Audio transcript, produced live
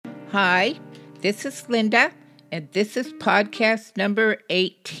Hi, this is Linda, and this is podcast number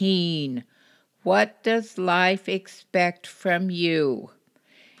 18. What does life expect from you?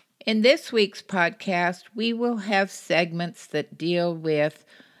 In this week's podcast, we will have segments that deal with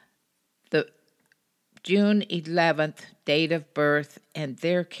the June 11th date of birth and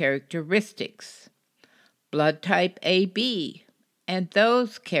their characteristics, blood type AB and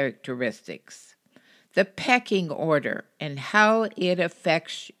those characteristics, the pecking order and how it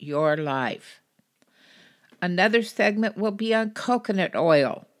affects your life. Another segment will be on coconut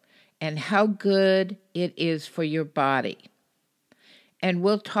oil and how good it is for your body. And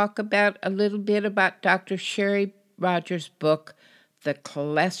we'll talk about a little bit about Dr. Sherry Rogers' book, The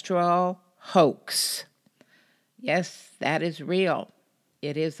Cholesterol Hoax. Yes, that is real.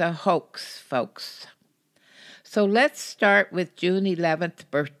 It is a hoax, folks. So let's start with June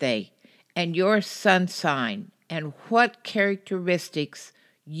 11th birthday and your sun sign and what characteristics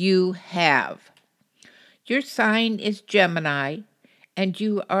you have. Your sign is Gemini, and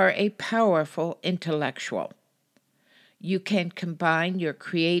you are a powerful intellectual. You can combine your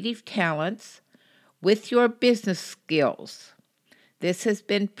creative talents with your business skills. This has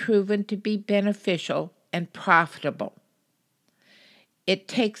been proven to be beneficial and profitable. It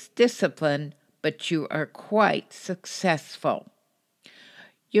takes discipline, but you are quite successful.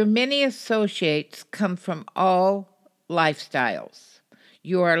 Your many associates come from all lifestyles.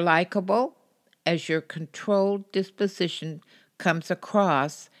 You are likable, as your controlled disposition comes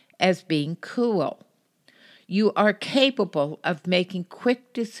across as being cool. You are capable of making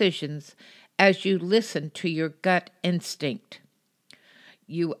quick decisions as you listen to your gut instinct.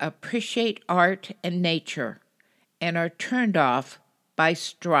 You appreciate art and nature and are turned off by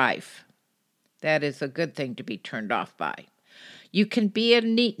strife. That is a good thing to be turned off by. You can be a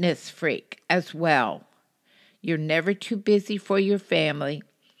neatness freak as well. You're never too busy for your family,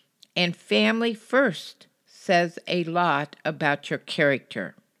 and family first says a lot about your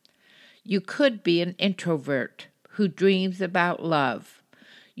character. You could be an introvert who dreams about love.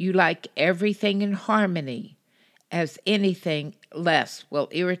 You like everything in harmony, as anything less will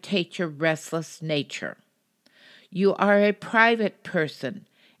irritate your restless nature. You are a private person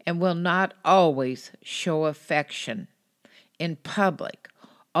and will not always show affection in public,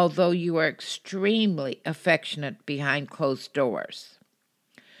 although you are extremely affectionate behind closed doors.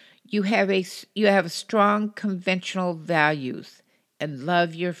 You have strong conventional values and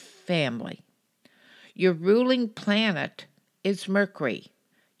love your family. Your ruling planet is Mercury.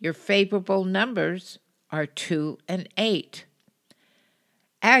 Your favorable numbers are 2 and 8.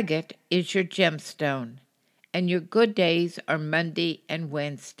 Agate is your gemstone, and your good days are Monday and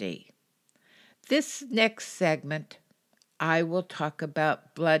Wednesday. This next segment, I will talk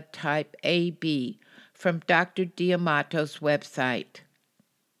about blood type AB from Dr. Diamato's website.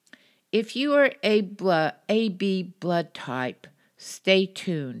 If you are AB blood type, stay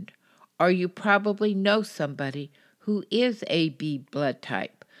tuned, or you probably know somebody who is AB blood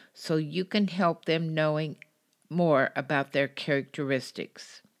type, so you can help them knowing more about their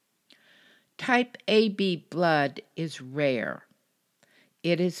characteristics. Type AB blood is rare.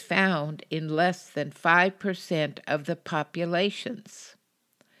 It is found in less than 5% of the populations.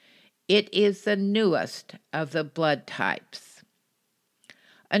 It is the newest of the blood types.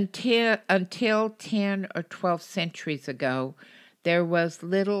 Until 10 or 12 centuries ago, there was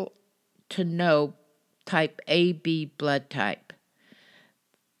little to no type AB blood type.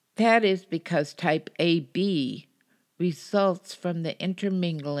 That is because type AB results from the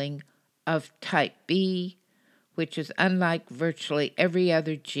intermingling of type B, which is unlike virtually every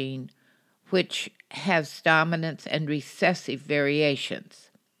other gene, which has dominance and recessive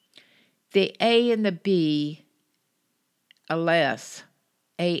variations. The A and the B alleles,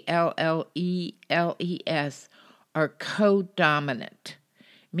 alleles, are codominant,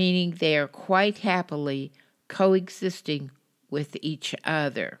 meaning they are quite happily coexisting with each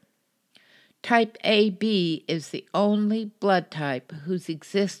other. Type AB is the only blood type whose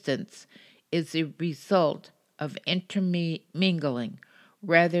existence is a result of intermingling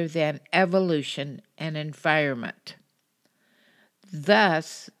rather than evolution and environment.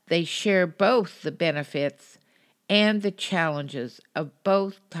 Thus, they share both the benefits and the challenges of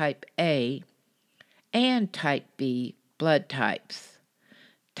both type A and type B blood types.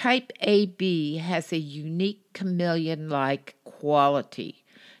 Type AB has a unique chameleon-like quality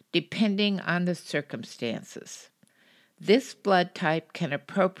depending on the circumstances. This blood type can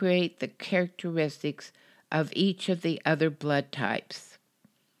appropriate the characteristics of each of the other blood types.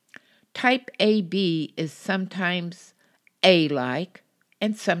 Type AB is sometimes A-like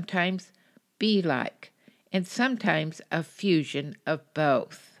and sometimes B-like, and sometimes a fusion of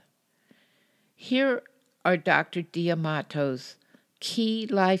both. Here are Dr. D'Amato's key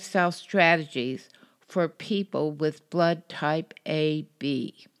lifestyle strategies for people with blood type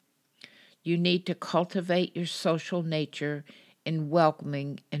AB. You need to cultivate your social nature in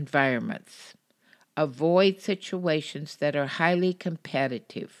welcoming environments. Avoid situations that are highly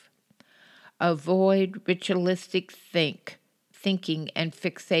competitive. Avoid ritualistic thinking and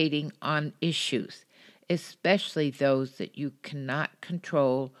fixating on issues, especially those that you cannot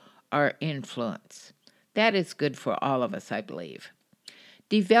control or influence. That is good for all of us, I believe.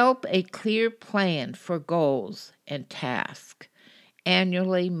 Develop a clear plan for goals and tasks,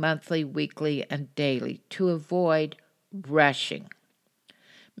 annually, monthly, weekly, and daily, to avoid rushing.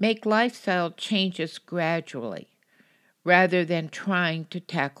 Make lifestyle changes gradually rather than trying to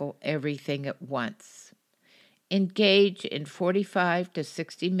tackle everything at once. Engage in 45 to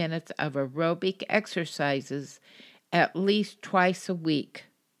 60 minutes of aerobic exercises at least twice a week,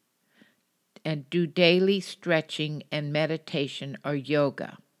 and do daily stretching and meditation or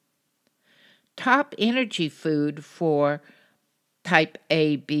yoga. Top energy food for type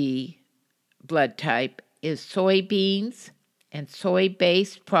AB blood type is soybeans and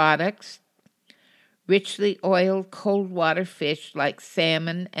soy-based products, richly oiled cold water fish like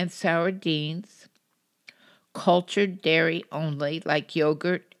salmon and sardines, cultured dairy only like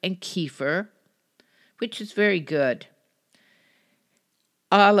yogurt and kefir, which is very good,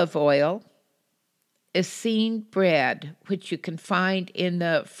 olive oil, Essene bread, which you can find in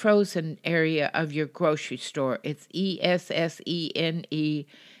the frozen area of your grocery store. It's Essene,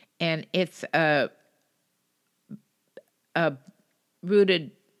 and it's a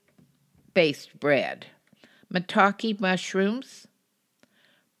rooted-based bread. Maitake mushrooms,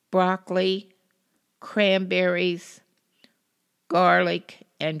 broccoli, cranberries, garlic,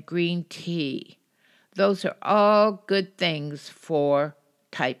 and green tea. Those are all good things for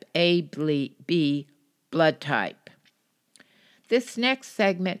type AB blood type. This next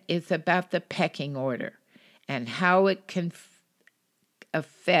segment is about the pecking order and how it can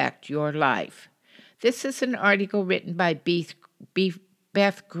affect your life. This is an article written by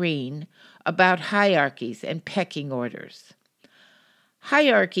Beth Green about hierarchies and pecking orders.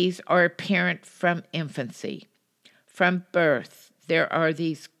 Hierarchies are apparent from infancy. From birth, there are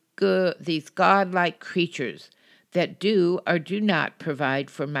these godlike creatures that do or do not provide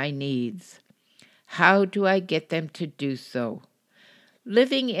for my needs. How do I get them to do so?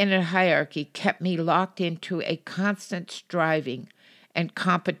 Living in a hierarchy kept me locked into a constant striving and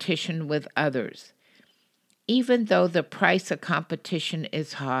competition with others. Even though the price of competition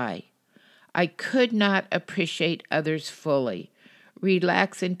is high, I could not appreciate others fully,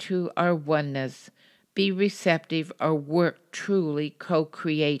 relax into our oneness, be receptive, or work truly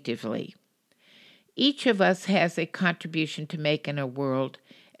co-creatively. Each of us has a contribution to make in a world,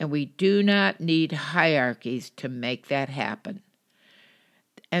 and we do not need hierarchies to make that happen.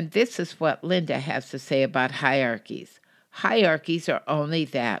 And this is what Linda has to say about hierarchies. Hierarchies are only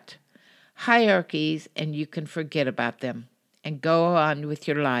that. Hierarchies, and you can forget about them and go on with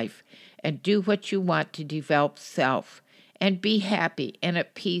your life and do what you want to develop self and be happy and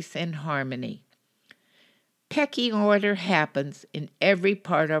at peace and harmony. Pecking order happens in every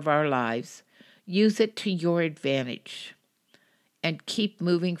part of our lives. Use it to your advantage and keep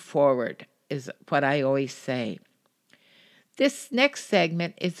moving forward is what I always say. This next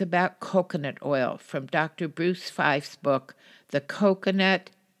segment is about coconut oil from Dr. Bruce Fife's book, The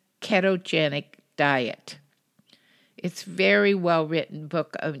Coconut Ketogenic Diet. It's a very well-written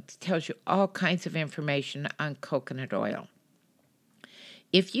book. It tells you all kinds of information on coconut oil.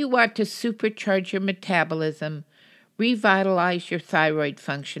 If you want to supercharge your metabolism, revitalize your thyroid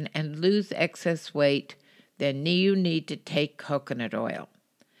function, and lose excess weight, then you need to take coconut oil.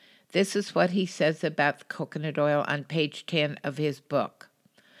 This is what he says about coconut oil on page 10 of his book.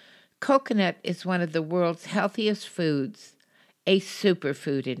 Coconut is one of the world's healthiest foods, a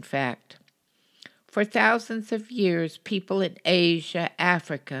superfood, in fact. For thousands of years, people in Asia,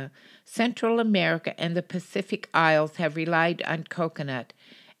 Africa, Central America, and the Pacific Isles have relied on coconut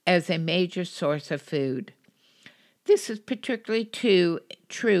as a major source of food. This is particularly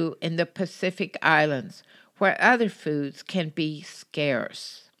true in the Pacific Islands, where other foods can be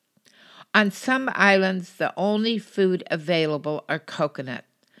scarce. On some islands, the only food available are coconut,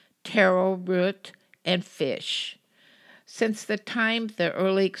 taro root, and fish. Since the time the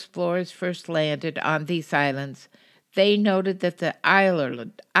early explorers first landed on these islands, they noted that the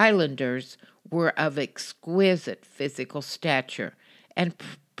islanders were of exquisite physical stature and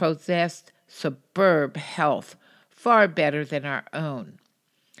possessed superb health, far better than our own.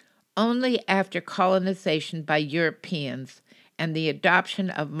 Only after colonization by Europeans and the adoption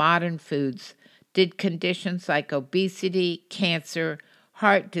of modern foods did conditions like obesity, cancer,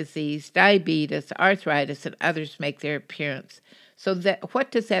 heart disease, diabetes, arthritis, and others make their appearance. So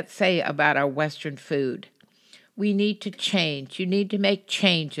what does that say about our Western food? We need to change. You need to make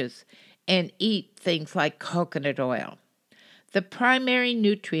changes and eat things like coconut oil. The primary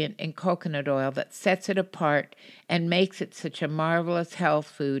nutrient in coconut oil that sets it apart and makes it such a marvelous health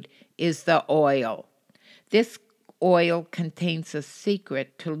food is the oil. This oil contains a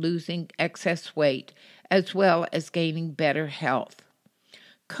secret to losing excess weight as well as gaining better health.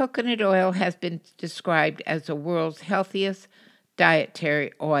 Coconut oil has been described as the world's healthiest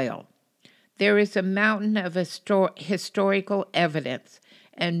dietary oil. There is a mountain of historical evidence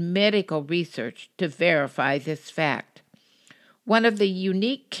and medical research to verify this fact. One of the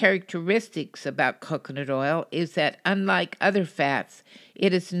unique characteristics about coconut oil is that, unlike other fats,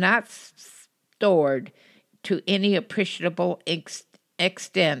 it is not stored to any appreciable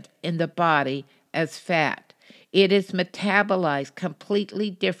extent in the body as fat. It is metabolized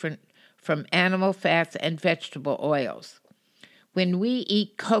completely different from animal fats and vegetable oils. When we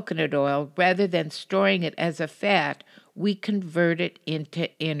eat coconut oil, rather than storing it as a fat, we convert it into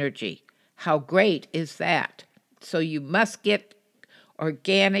energy. How great is that? So you must get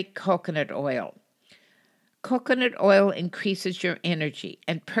organic coconut oil. Coconut oil increases your energy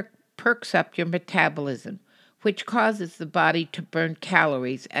and perks up your metabolism, which causes the body to burn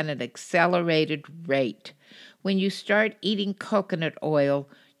calories at an accelerated rate. When you start eating coconut oil,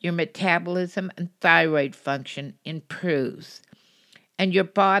 your metabolism and thyroid function improves, and your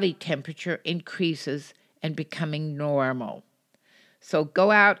body temperature increases and becoming normal. So go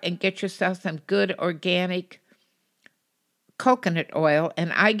out and get yourself some good organic coconut oil,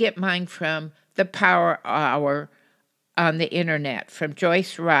 and I get mine from the Power Hour on the internet, from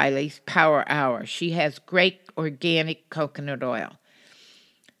Joyce Riley's Power Hour. She has great organic coconut oil.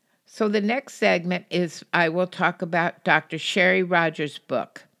 So the next segment is I will talk about Dr. Sherry Rogers'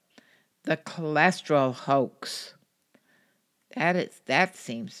 book, The Cholesterol Hoax. That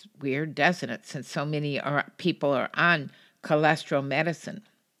seems weird, doesn't it, since so many people are on cholesterol medicine.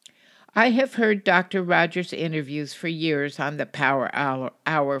 I have heard Dr. Rogers' interviews for years on the Power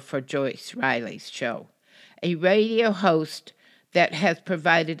Hour for Joyce Riley's show, a radio host that has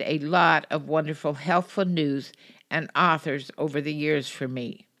provided a lot of wonderful healthful news and authors over the years for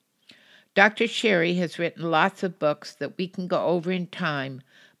me. Dr. Sherry has written lots of books that we can go over in time,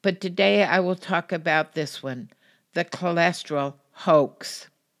 but today I will talk about this one, The Cholesterol Hoax.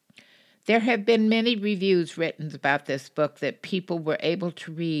 There have been many reviews written about this book that people were able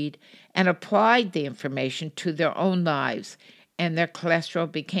to read and applied the information to their own lives, and their cholesterol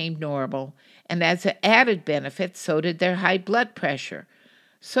became normal, and as an added benefit, so did their high blood pressure.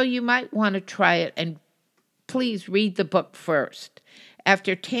 So you might want to try it, and please read the book first.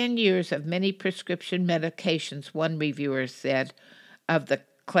 After 10 years of many prescription medications, one reviewer said of The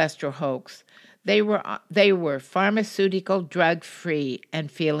Cholesterol Hoax, they were pharmaceutical, drug-free,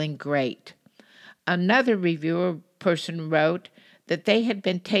 and feeling great. Another reviewer person wrote that they had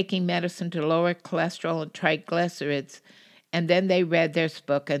been taking medicine to lower cholesterol and triglycerides, and then they read this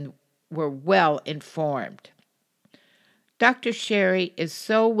book and were well informed. Dr. Sherry is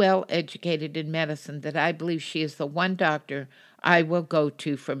so well educated in medicine that I believe she is the one doctor I will go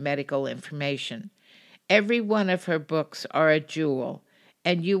to for medical information. Every one of her books are a jewel,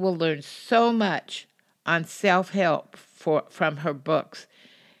 and you will learn so much on self-help from her books.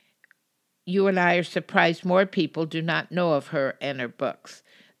 You and I are surprised more people do not know of her and her books.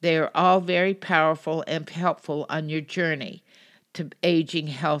 They are all very powerful and helpful on your journey to aging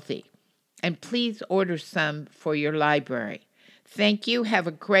healthy. And please order some for your library. Thank you. Have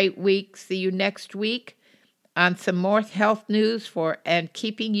a great week. See you next week on some more health news and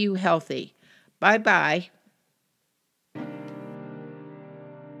keeping you healthy. Bye-bye.